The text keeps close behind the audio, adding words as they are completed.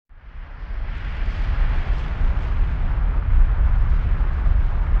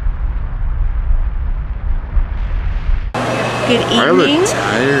Good evening. I look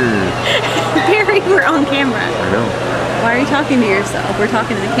tired. Barry, we're on camera. I know. Why are you talking to yourself? We're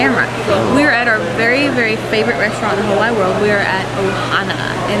talking to the camera. Oh. We are at our very, very favorite restaurant in the whole wide world. We are at Ohana.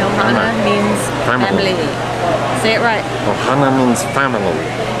 And Ohana means family. Say it right. Ohana means family.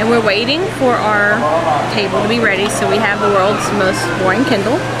 And we're waiting for our table to be ready. So we have the world's most boring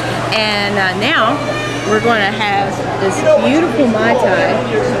Kindle. And now we're going to have this beautiful Mai Tai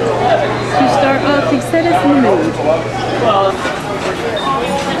to start off to set us in the mood.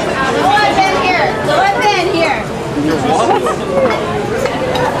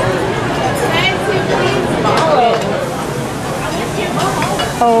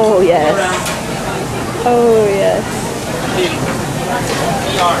 Oh yes. Oh yes.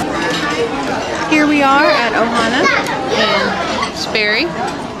 Here we are at Ohana in Sperry.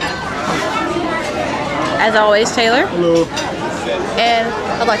 As always, Taylor. Hello. And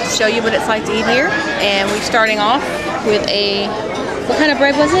I'd like to show you what it's like to eat here. And we're starting off with a, what kind of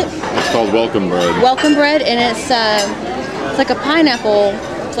bread was it? It's called welcome bread. Welcome bread, and it's like a pineapple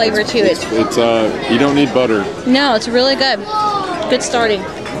flavor to it. It's you don't need butter. No, it's really good. Good starting.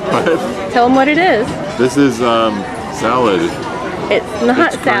 What? Tell them what it is. This is salad. It's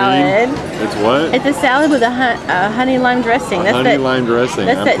not It's salad. cream. It's what? It's a salad with a honey lime dressing. That's honey that, lime dressing.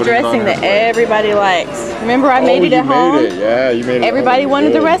 That's that dressing that everybody likes. Remember I made it at home? You made it. Yeah, you made it. Everybody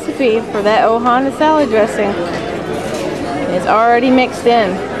wanted the recipe for that Ohana salad dressing. It's already mixed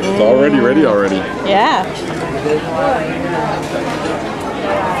in. It's already ready already. Yeah.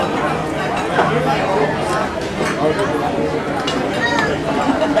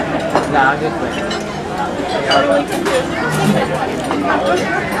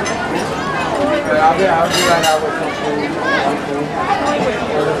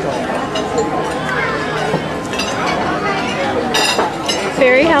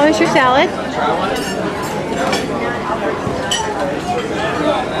 Barry, how is your salad?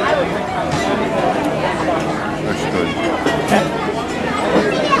 That's good.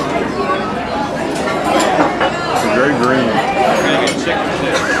 It's very green.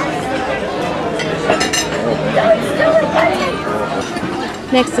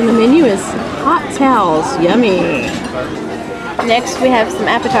 Next on the menu is hot towels. Yummy. Next we have some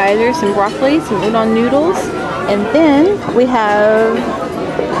appetizers, some broccoli, some udon noodles, and then we have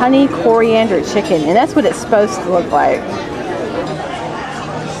honey coriander chicken, and that's what it's supposed to look like.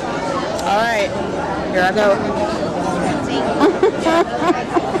 Alright, here I go.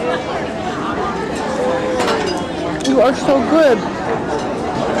 You are so good.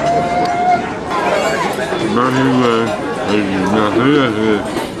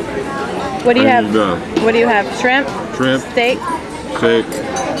 What do you have? What do you have? Shrimp? Shrimp. Steak? Steak.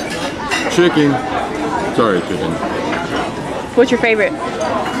 Chicken. Sorry, chicken. What's your favorite?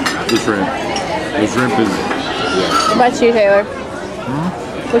 The shrimp. The shrimp is, yeah. What about you, Taylor?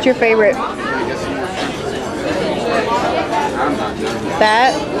 What's your favorite?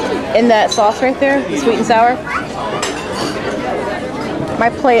 That? In that sauce right there? The sweet and sour? My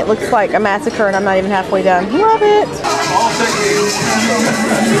plate looks like a massacre and I'm not even halfway done. Love it!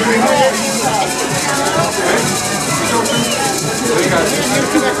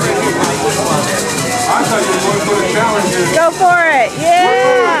 Go for it!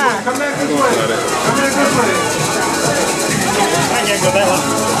 Yeah! Come back this way. Come back this way. I can't go that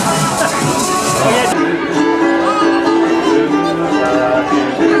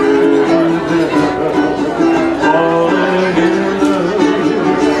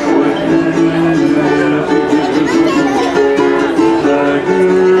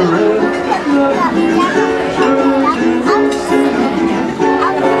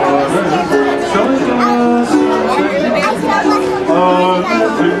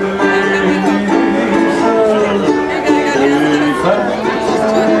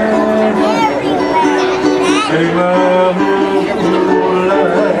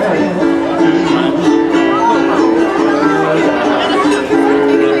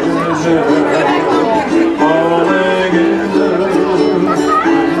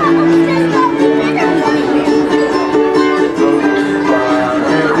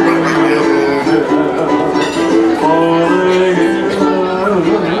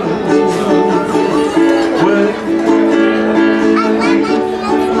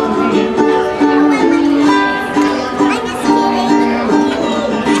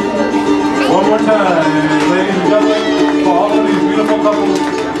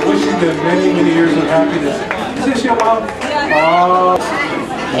many years of happiness. Is this your mom?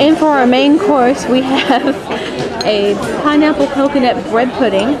 And for our main course, we have a pineapple coconut bread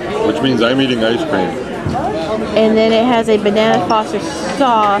pudding. Which means I'm eating ice cream. And then it has a banana foster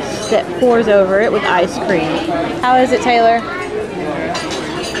sauce that pours over it with ice cream. How is it, Taylor?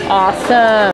 Awesome.